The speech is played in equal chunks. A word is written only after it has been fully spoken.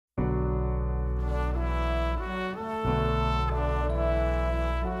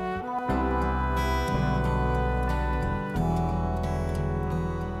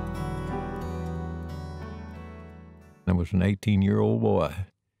was an 18-year-old boy,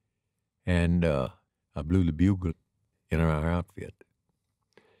 and I blew the bugle in our outfit.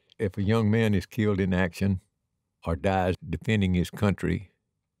 If a young man is killed in action or dies defending his country,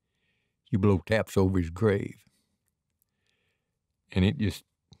 you blow taps over his grave. And there's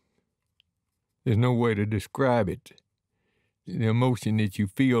no way to describe it. The emotion that you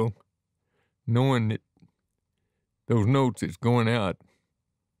feel knowing that those notes is going out.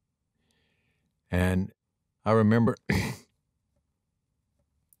 And I remember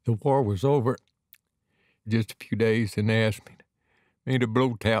the war was over just a few days, and they asked me to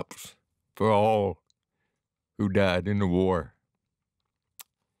blow taps for all who died in the war.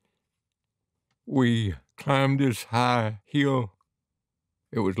 We climbed this high hill.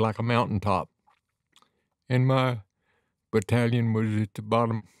 It was like a mountaintop. And my battalion was at the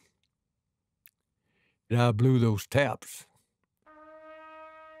bottom. And I blew those taps.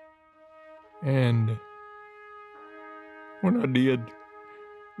 And when I did,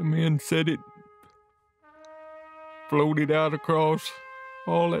 the men said it floated out across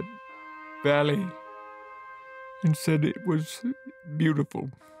all that valley and said it was beautiful.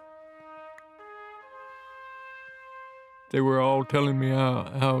 They were all telling me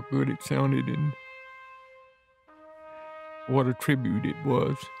how good it sounded and what a tribute it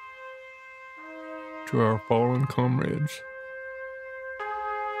was to our fallen comrades.